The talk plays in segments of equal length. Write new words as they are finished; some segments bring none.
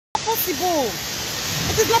possible.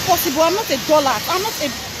 It is not possible. I'm not a dollar. I'm not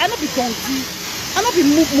be donkey. I'm not be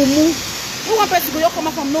mumu. Who one person go you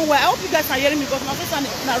come from nowhere? I hope you guys are hearing me because my face on the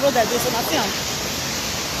road like this, so I see.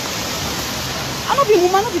 I'm not be mumu.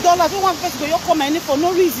 I'm not be dollars. Who one person go you come in for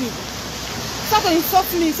no reason? Start to insult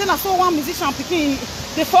me. Say I saw one musician picking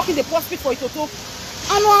the fucking the post speak for it to talk.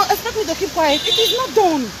 And expect me to keep quiet. It is not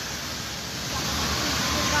done.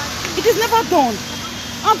 It is never done.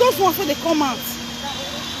 And those ones when they come out,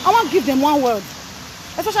 I want to give them one word.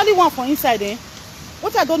 Especially one for inside, eh?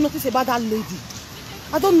 What I don't notice about that lady,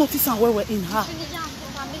 I don't notice her where we're in her.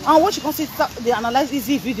 And what she can see, they analyze this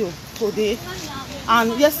video today.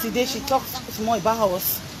 And yesterday she talked more about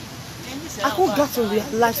us. I could get to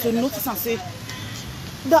realize, to notice and say,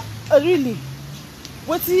 that really,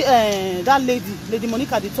 what that lady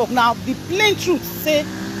Monica, they talk. Now, the plain truth, say,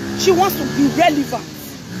 she wants to be relevant.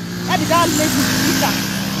 That lady,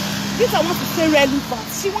 Peter wants to stay relevant.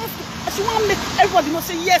 She wants to make everybody know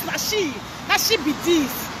say yes, now she be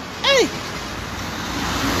this. Hey,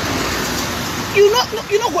 you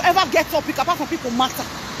know go ever get topic apart from people matter.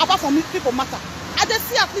 Apart from people matter. I just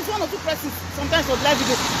see at least one or two persons sometimes on live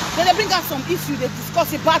video. Then they bring out some issue, they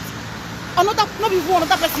discuss it, but another not even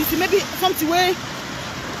another person, you see, maybe something where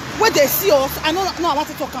they see us. I know I want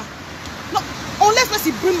to talk. No, unless let's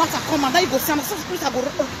see bring matter come and then you go see and some spirit go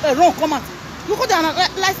wrong come out. You go there and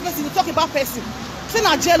life person, you talk about person. Say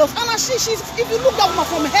not jealous. And she's if you look that woman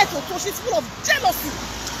from head to toe, she's full of jealousy.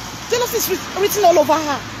 Jealousy is written all over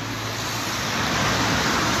her.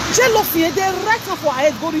 Jealousy, they write her for her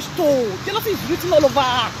head, go reach toe. Jealousy is written all over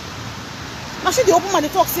her. Now she the open man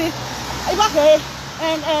they talk say, if I go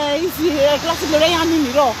and easy classic Gloria and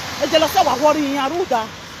mirror, jealousy was worrying Aruda.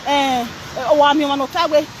 Or I mean one of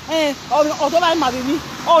Tawe, or don't I marry me,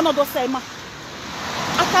 or not the same.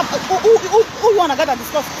 Who you wanna get that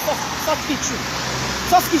discuss such issue?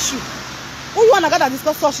 Who you wanna get that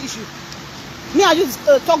discuss such issue? Me, I just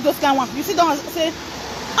talk those kind of ones. You sit down and say,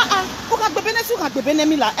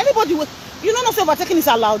 anybody will, you know, not say overtaking is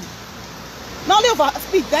allowed. Not only over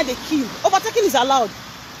speed, then they kill. Overtaking is allowed.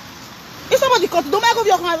 If somebody cut, don't make up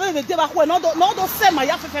your hand, they back when not those same my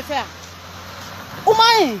fair.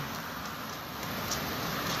 Umae.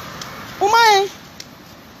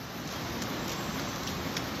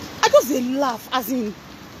 I just they laugh as in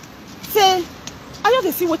say I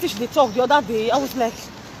just see what they talk the other day. I was like,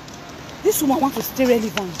 this woman wants to stay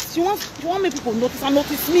relevant. She want make people notice and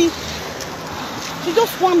notice me. She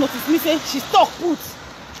just want to notice me say she's talk put.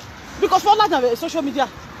 Because for that social media,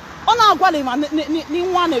 on our go ni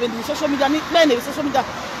one even the social media, ni play the social media.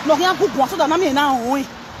 No here good one so that na me na own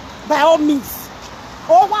by all means.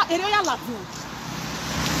 Oh wa area la do.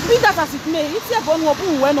 Be that as it may, it's here for no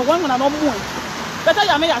when no one na no more. Better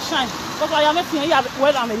you may shine. Because I am not here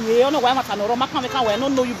where I'm here. I know why I'm at no Roma can't I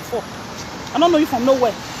don't know you before. I don't know you from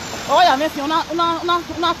nowhere. Oh, I am here not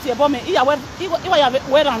here, but me here where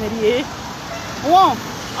I'm here. One,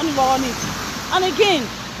 and again,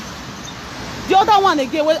 the other one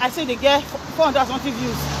again where I say they get 400 something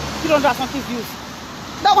views, 300 something views.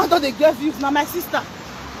 That one don't they get views. Now my sister,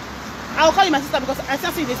 I will call you my sister because I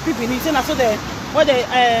still see they speak in it. And I saw the where they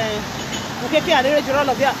okay, and they all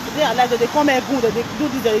of their life, they come here good, they do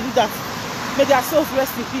this, they do that. May their souls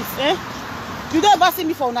rest in peace. Eh? You don't ever see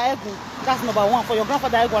me for Naegu. That's number one. For your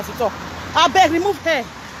grandfather, I go as you talk. I beg, remove hair.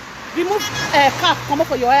 Remove cap, come up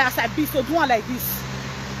for your hair as I be. So do one like this.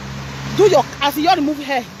 Do your as you remove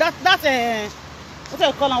hair. That what do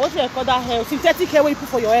you call it? What do you call that hair? Synthetic hair where you put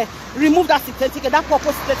for your hair. Remove that synthetic hair, that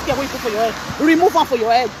purple synthetic hair where you put for your hair. Remove one for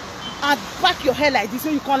your head. And back your hair like this so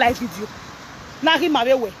you can't live video. Now him my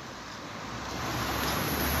way.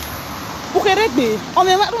 Bukerebe, on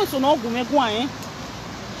the matter so no go me go eh.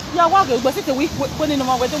 Ya wa go gbe se week when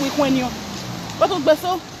no we week when you. But gbe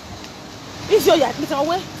so is your ya little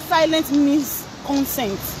way silence means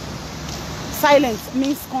consent. Silence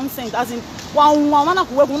means consent as in one na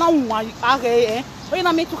ko we go na one are eh. When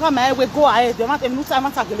na me to come we go ahead they want no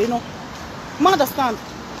time tagele no. Man understand.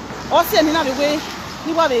 O se ni na be we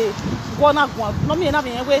ni wa be go na go no me na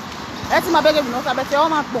be we e ti ma beg me no ka be te o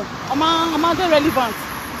ma pon. O ma dey relevant.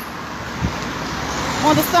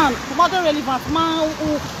 Understand? Modern relevant, man.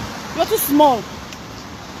 You're too small.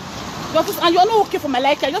 And you're not okay for my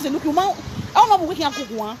life. I just look you, man. I don't know what you can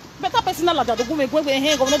go. Better personal like that. Go me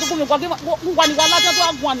here. Go not go me. Go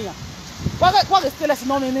what is still no.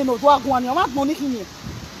 Do go on. Want money here.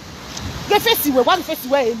 Get face where. What face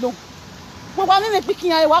where alone. Go go me picking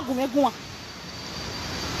here. What go me go.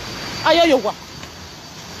 Ayo yo wa.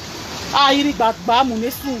 Iri gbagba mu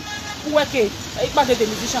nesu. Uweke. Ipa de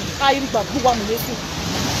musician. Iri gbagba mu nesu.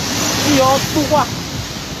 Your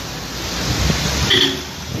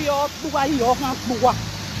yo tuwa yo kan tuwa.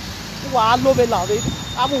 Wa love la we.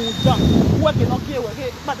 Abu unjan. We ke no ki we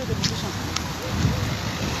ke ba de decision.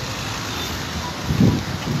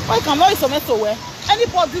 Why can no so meso we?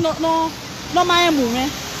 Anybody no my mume.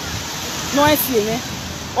 No esi me.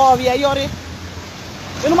 O we yore.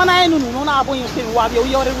 You know na enu no na abo yin pe wa we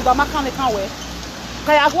yore we da maka me kan we.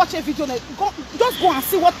 Can I watch a video? Just go and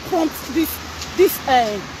see what prompts this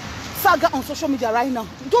saga on social media right now.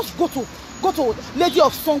 Just go to Lady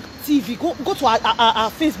of Song TV. Go to our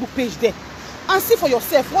Facebook page there and see for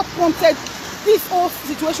yourself what prompted this whole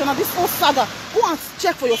situation and this whole saga. Go and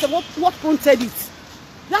check for yourself what prompted it.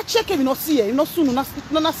 That check you not see it. You not soon. No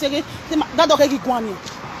say that dog get go on here.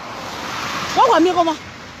 What wa me go ma?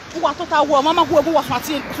 What total war? Mama go was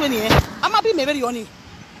party 20. I'ma be me very honey.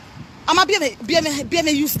 I'ma be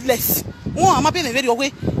useless. Oh, I'ma be very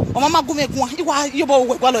away. Oh, mama go me go.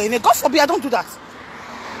 God forbid I don't do that.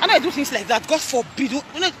 I don't do things like that. God forbid.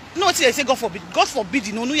 No, I say God forbid. God forbid.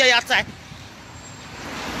 You know, no ya time.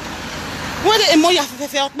 When the emoya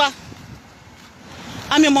felt ba.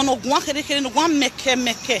 I'm a mono guan kere no guan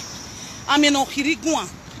meke. I'm no hiri guan.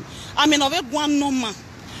 I'm no ve guan no man.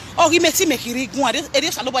 Or he meti me hiri guan. It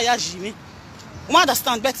is aloba ya jimi. You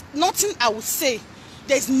understand? But nothing I will say.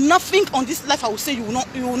 There is nothing on this life I will say you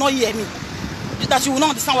will not hear me. That you will not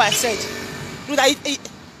understand what I said. Do that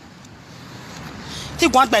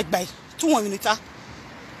take one by 2 minutes.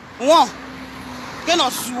 One. Can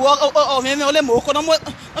us oh me ole mo ko no mo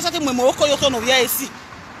no say mo ko yo to no ya esi.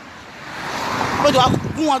 But do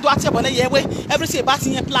ati bo na ye we everything about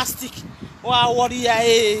in plastic. Wa worry ya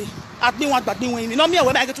admin one gbadin wen mi no me we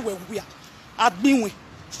I get to we ya. Admin wen.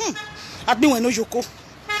 Admin wen no joko.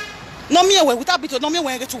 No me away without bit no me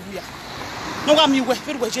when I get to here. No I'm you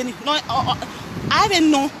very Jenny. No I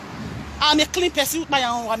even know I'm a clean person with my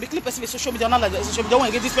own. I'm a clean person with social media. Not like social media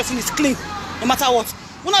when this person is clean. No matter what.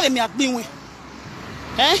 Who not let me admin we.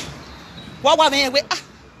 Eh? What me we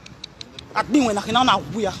admin we na kina na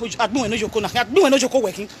we admin we no joko na admin we no joko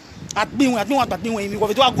working. Admin we me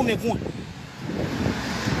we do go me go.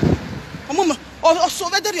 Mama so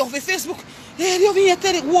very on Facebook. Eh you be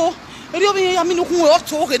here wo Rio be ya minu kun o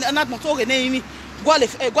to na na to ge na imi gwale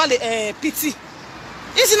pity.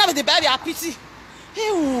 Is not the baby a pity.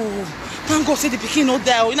 Thank God say the pikin no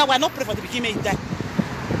die. You know why not pray for the pikin may die.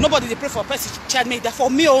 Nobody they pray for person child may die. For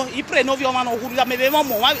me you pray no your man or who that maybe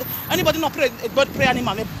mom. Anybody not pray God pray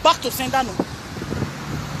animal me back to sender no.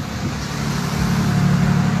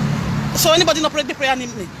 So anybody not pray the prayer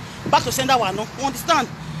animal back to sender one no. You understand?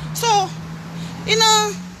 So you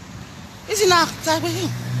know is in a type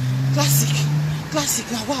classic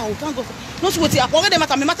now. Wow, thank God. Not what happen. When them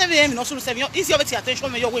matter me no so serving easy over attention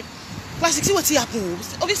me your way. Classic see what happen.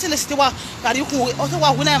 Obviously let's say what that you can also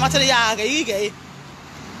what when matter ya ge.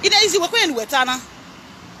 It easy we when wetana.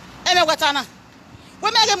 Eme wetana.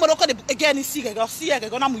 When me get Morocco again see ge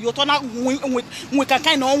go na mu yo to na we kan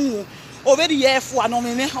kan no hu. Over the year for no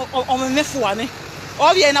me for ani.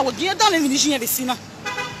 O we na we get down in vision be sina.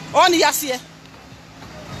 On ya see.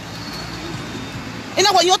 You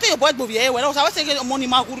know what you tell your boy movie when I was saying money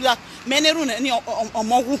magura meneru ni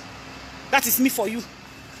omogu. That is me for you.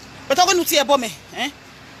 But I'm going to tell me,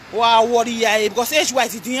 wow, worry because age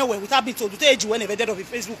wise it didn't without being told to age when ever dead of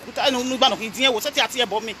Facebook. I know no man of it was set here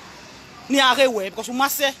about me. Near way because we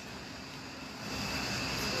must say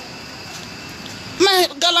my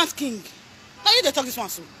gallant king. Now you talk this one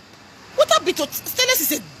so. What a bit of Stainless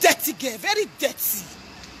is a dirty girl, very dirty.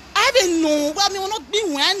 I don't know. I mean, not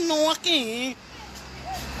being when no king.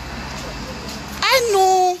 I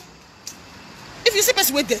know. If you see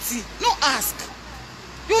person with dirty, no ask.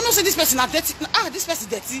 You will not say this person is dirty. This person is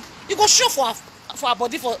dirty. You go show for her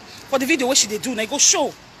body for the video what she they do. Now you go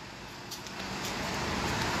show.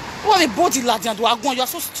 You have a body like that. You are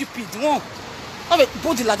so stupid. You have a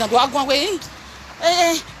body like that. You are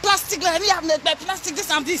plastic. Plastic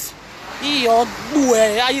this and this. You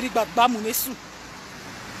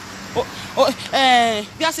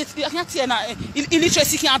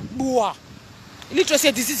illiteracy can't boa.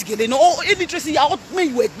 Illiteracy disease gele no illiteracy out me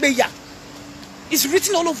you egbeya. It's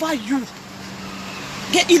written all over you.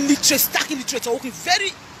 Get illiterate, stark illiterate, okay,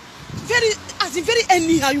 very as in very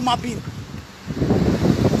anyhow you might be.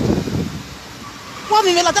 What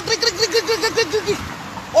me la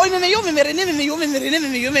oh yes,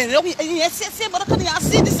 but I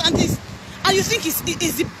see this and this. And you think is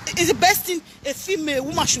the best thing a female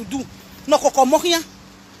woman should do? No kokomokia.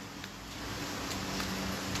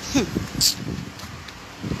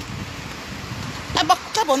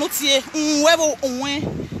 But not here,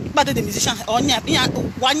 but the musician on ya,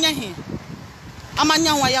 1 year here.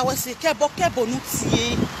 Amanya, why I was say, Kebo, not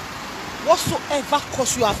here. Whatsoever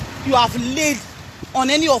cause you have you have laid on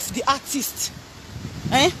any of the artists,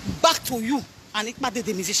 back to you, and it might be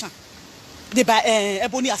the musician. They by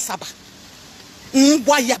Ebony Asaba.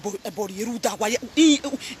 Why Ebony Ruda? Why in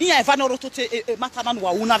Evano to Mataman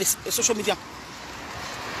Wauna social media?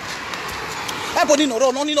 Ebony no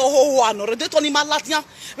ho one or the Tony Malatia,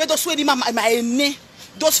 where those sweaty my name,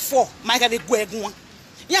 those four, my God, Gueguan.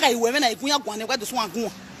 Yaga women I go one where those one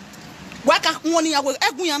go. Why can't one year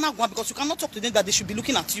because you cannot talk to them that they should be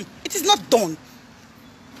looking at you? It is not done.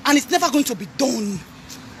 And it's never going to be done.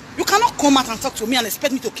 You cannot come out and talk to me and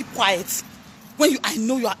expect me to keep quiet when I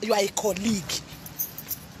know you are a colleague.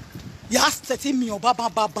 You have 30 million,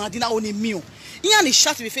 baba, dinner only meal. You and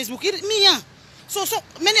chat with Facebook, me. So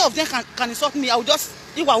many of them can insult me. I will just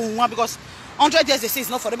because 100 years they say it's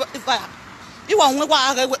not forever. If you want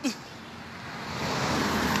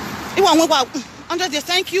 100 years,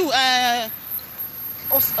 thank you.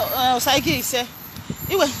 Osaigi say,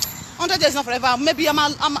 100 years not forever. Maybe I'm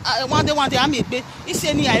one day I'm a baby. He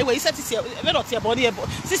said, he said, it's your body.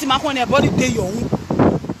 Since my body, they young.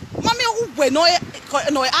 Mommy, who were no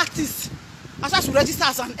artist, as I should register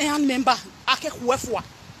as an AM member. I can't work for.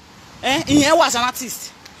 In here was an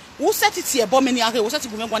artist. Who said it's here? But many who said to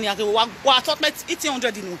women 1 year ago. What taught me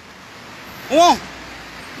 100 in one.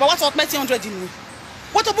 But what taught me 100 in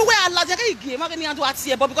what about where Allah game? I'm going to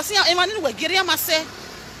do but because Emmanuel were getting my say.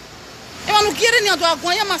 Emmanuel getting your dog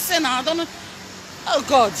going my say now. I don't know. Oh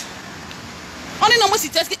God. Only no more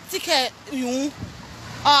ticket you.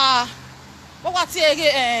 But what's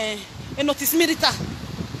a notice milita?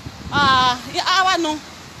 Yeah, I know.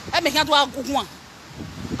 I make her do a good one.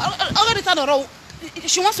 Already turn around.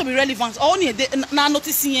 She wants to be relevant. Only now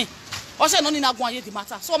noticing. Also, no need to go and the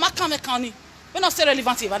matter. So, I'm not coming. We're not still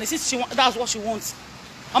relevant, and since that's what she wants.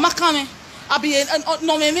 I'm not coming. I'll be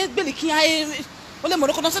no me Billy Kia. Only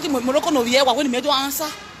Morocco, not something Morocco no year when he made to answer.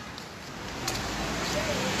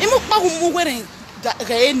 I'm wearing that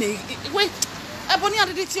rainy. Wait, I put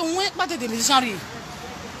the detail went by the missionary.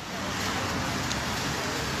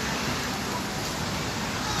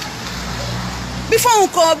 Before we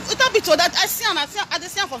come, it be told that I see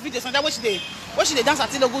for videos and that watch they dance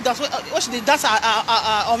at the good dance, watch they dance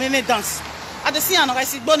or me dance. At the scene, I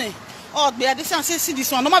see Bonnie. Oh, be at the scene, see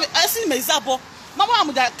this one. I see me Zabo.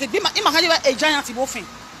 Mama, that could be a giant boffin.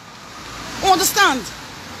 You understand?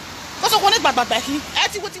 Because I wanted bad Becky. I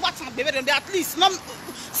think what's baby, at least not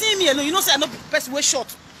see me alone. You know, say I'm not person way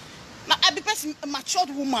short. Now I be person matured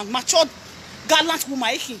woman, matured gallant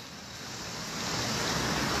woman.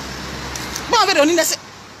 But I don't say.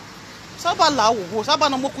 Saba lao, Saba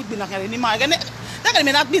no more could be like any man. That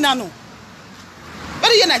may not be nano.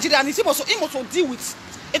 But in Nigeria, he must deal with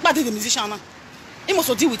it. But the musician, he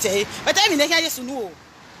must deal with it. But I mean, yes, no.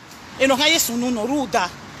 You know, yes, no, no, ruda.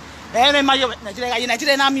 Nigeria,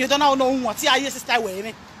 you don't know what I used to stay with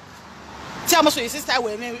me. Tell me, sister,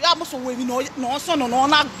 with me. I must away, no son, no,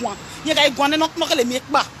 not one. You guys want to not let me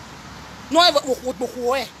back. No, ever walk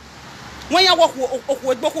when you walk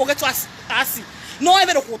get to us, I see. No,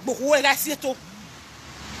 ever walk I see it.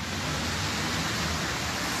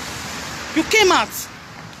 You came out.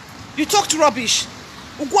 You talked rubbish.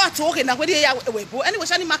 You go out talking that whether you are anyway,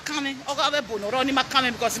 Shani Macame or Gabebo or Ronnie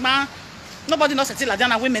Macame because man, nobody knows it's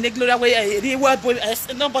Ladiana women, Gloria way, the word boy,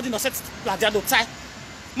 nobody knows it's Ladiano type.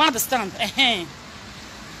 Man, understand?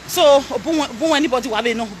 So, boom, anybody will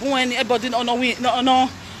be no, boom, anybody no,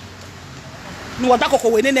 back of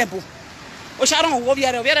a nebo. O Sharon over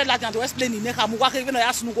here, Ladian to explain in Neka, Muwaka, even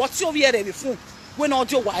ask what's over here before. When all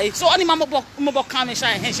your wife. So, any mobile come she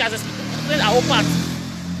has our part.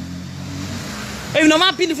 If no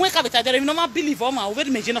man believe when capital, if no man believe, oh my, very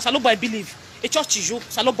imagine, salo boy believe. A church is you,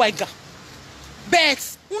 salo boy ga.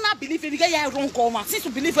 But, una believe if you get wrong, come since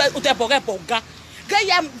you believe uta boga,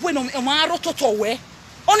 get when on toto way.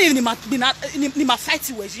 Only in my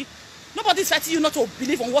fighting way. Nobody's fighting you not to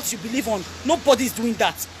believe on what you believe on. Nobody's doing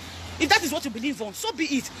that. If that is what you believe on, so be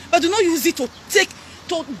it. But do not use it to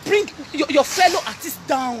bring your fellow artists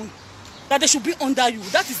down. That they should be under you.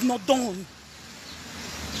 That is not done.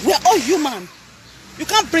 We are all human. You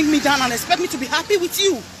can't bring me down and expect me to be happy with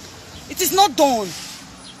you. It is not done.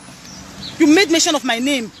 You made mention of my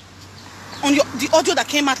name on the audio that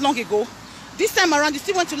came out long ago. This time around, you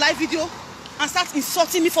still went to live video and start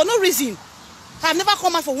insulting me for no reason. I have never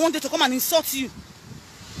come out for one day to come and insult you.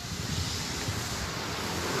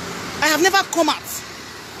 I have never come out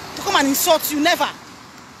to come and insult you, never.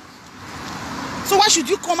 So why should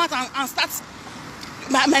you come out and start?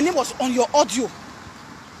 My name was on your audio.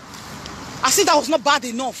 I think that was not bad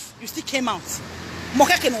enough. You still came out.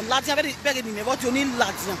 Mokeke no Ladian very very never you need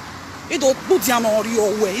Ladian. You don't put down on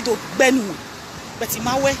your way. You don't bend. but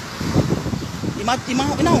imawe ima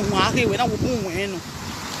ina unware we na wo bu wen no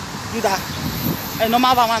do that no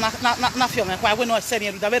ma va na film kwa we no se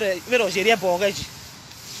ni do that very Algeria bogaji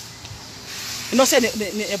no se ne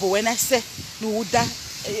ebo we na se no da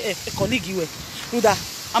colleague we do that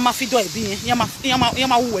ama fido e bi yama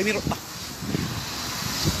wo e mi ropa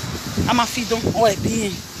ama fido o e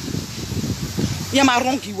bi yama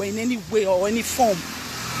wrong you in any way or any form.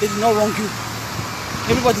 They did not wrong you.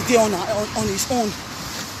 Everybody there on his own.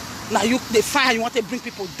 Now you they fire, you want to bring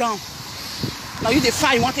people down. Now you they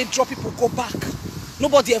fire, you want to draw people go back.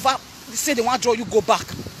 Nobody ever say they want to draw you go back.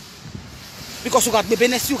 Because you got the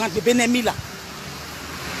benefit, you got the benefit.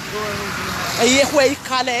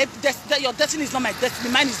 Your destiny is not my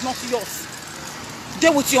destiny, mine is not yours.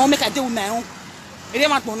 Deal with your own, make I deal with my own. It ain't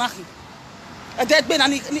my monarchy. I will not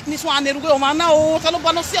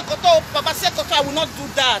do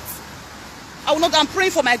that. I will not. I'm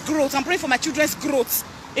praying for my growth. I'm praying for my children's growth.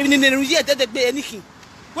 Even in the year that be anything.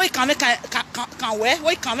 Where can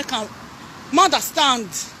where can understand?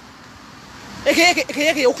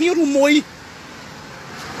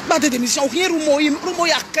 But the mission here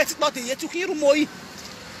rumoy aketi but the yetu here rumoy.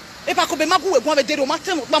 E pa ko be magu egun be dero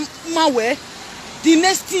maten ma we. The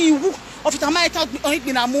next thing you of it am I out on it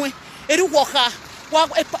na mo. Eri woka wa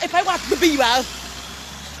if I want baby you are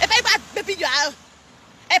if I want baby you are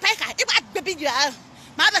if I want baby you are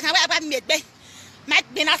ma ba kan wa me gbe ma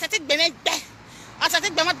gbe na seti gbe me gbe aseti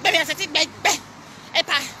gbe ma gbe me seti gbe gbe if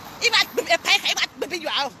I want baby you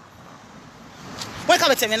are when ka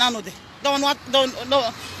be tell me na no de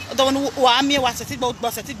don't wa me wa seti gbo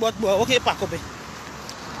okay pa ko be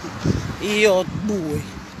iyo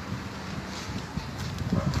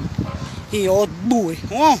boy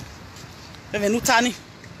oh Benvenutani.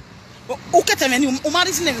 O que também o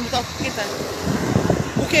marido nem o que tá.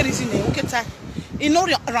 O que reason o que tá. You know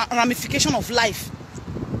the ramification of life.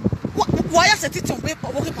 Why are it on paper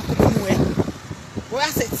o que pa ko mu e? Why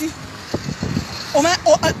are it? O ma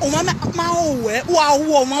o we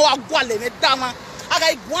wa ma wa gwale me dama.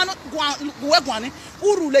 Aga guano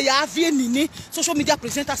urule ya vie nini social media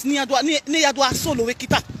presenters ni ya solo we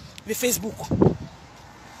kita the Facebook.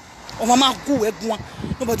 Oh mama go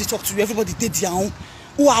nobody talk to you, everybody did their own.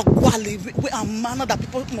 Who are we are manner that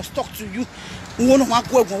people must talk to you. One of my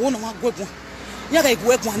go Yaga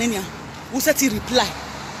go enya. Who said he reply?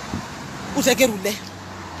 Who said gerule?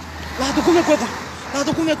 La do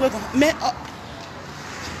come me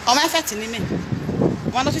o ma fati ni me.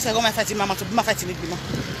 One of say go my fati mama to ma fati ni bima.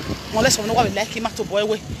 Mo less no wa like him to boy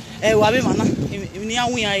we. Wa be mana ni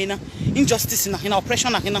anwu yan na. Injustice na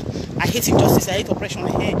oppression na. I hate injustice, I hate oppression. I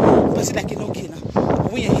hate person like okay na.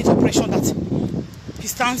 When you hate oppression that he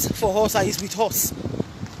stands for us and he's with us.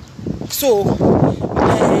 So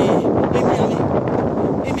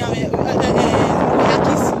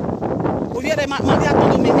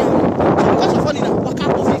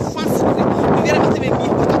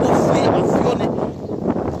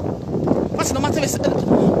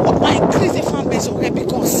increase the fan base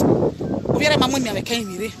because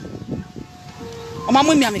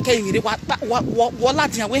Mama me ameka yire wa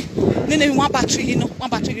ladian we nene one battery you know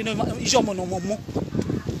ijomo no momo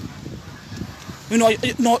you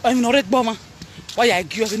know red bomber why I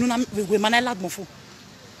give you na we man ladmofo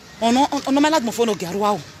ono me ladmofo no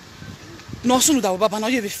garuwa o no sunu da baba na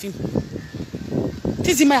ye be film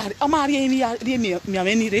tizi ma ari mi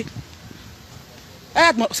ameni re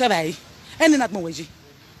admo sebai eni na admo weji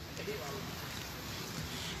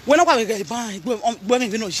when I go get ban go me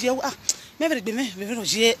no je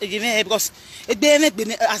because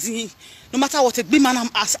as in no matter what it be man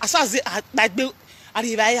as like be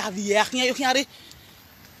arrive here you can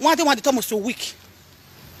one day almost a week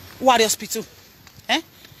what hospital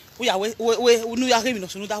we no ya no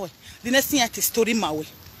so no that way the next thing at story ma we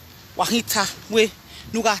hita we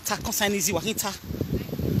no ga attack concern easy hita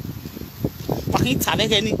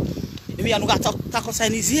like any we are no ga attack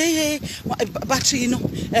concern easy battery you know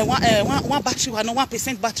one battery one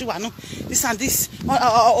 1% battery one this and this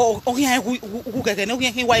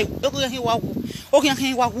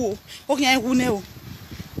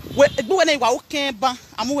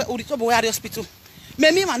hospital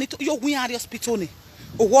me man yo hospital ni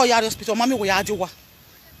o hospital mama we ajowa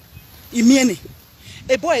imiene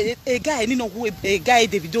a boy a guy ni no a guy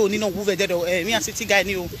Davido ni no who me and city guy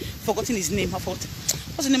ni forgotten his name.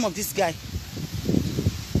 What's the name of this guy?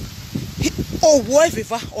 Oh, boy,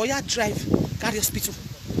 viva or ya drive carry hospital.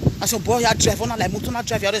 As your boy ya drive on like motor na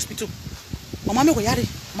drive your hospital. Mama me yare,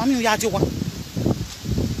 mama ya je wa.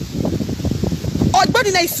 Oh,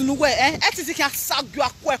 body na isunu we etiti kan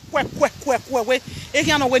sagua kwe we e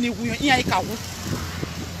kan no we ni wu yan ka wu.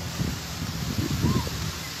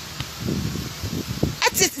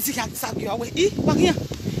 can't sag you away. Wagia.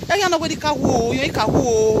 I know where the car woo, you can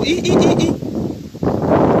woo.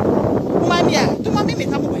 Mamma, do mammy make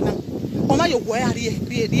up when I'm on your way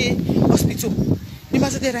hospital. You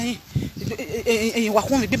must get in you walk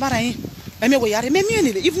home, be marrying. I may we are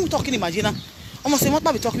even talking, imagine. Almost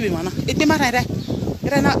not be talking with Mana. It be married.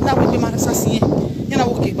 Now will be married. You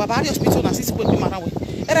know, okay, but hospital and sister will be married.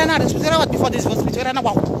 And I was before this hospital. And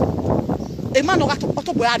about a man got to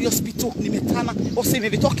the hospital, Nimetana, or say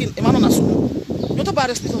maybe talking a man on a soon. Not about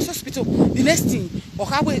hospital. The next thing, or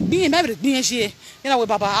how we being married, being here, you know,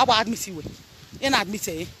 Baba, I will admit you. And admit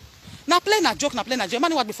it. Now playing a joke, now playing a joke.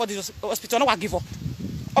 Man, what before this hospital, no, I give up.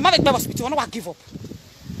 Or my hospital, no, I give up.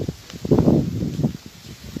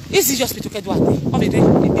 Is this hospital can do a day?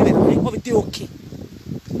 Of a day, okay.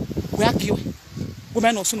 We are going.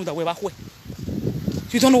 Women also know that we're back way.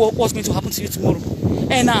 You don't know what's going to happen to you tomorrow.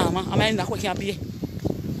 And now, I'm in that way here.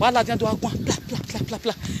 While I do a blah, blah, blah,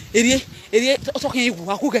 blah. Talking you,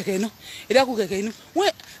 I cook again.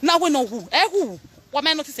 Well, now we know who. Who? What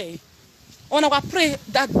man not to say? On our pray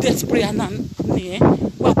that death prayer, none. We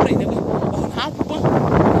are praying on how,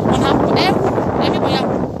 everybody.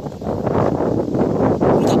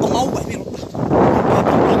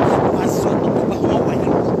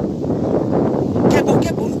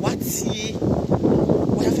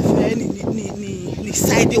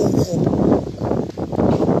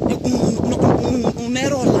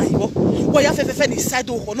 Side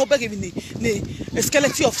no begging the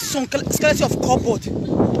skeleton of song, skeleton of cupboard,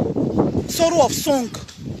 sorrow of song.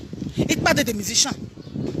 It bad the musician.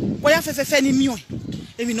 Why have any mule?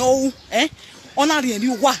 If you know, honoring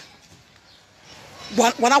you what?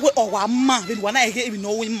 One hour or 1 month, then 1 hour even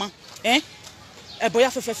know him, a boy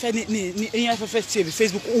have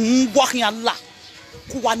Facebook, walking a lot.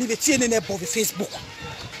 Who are the chain in above Facebook?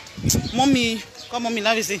 Mommy, come on, me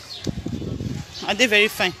love you. Are they very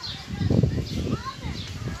fine?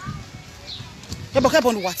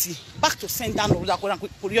 Back to send down you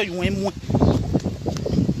went more.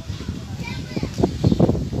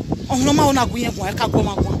 On no more, not going to go.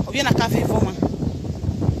 We are not cafe for man.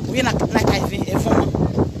 We are not like I think a former.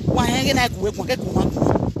 Why hanging like we will get one?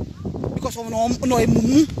 Because of no,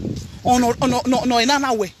 in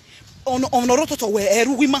another way. On the rotor where a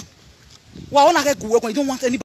woman. Well, I don't want any.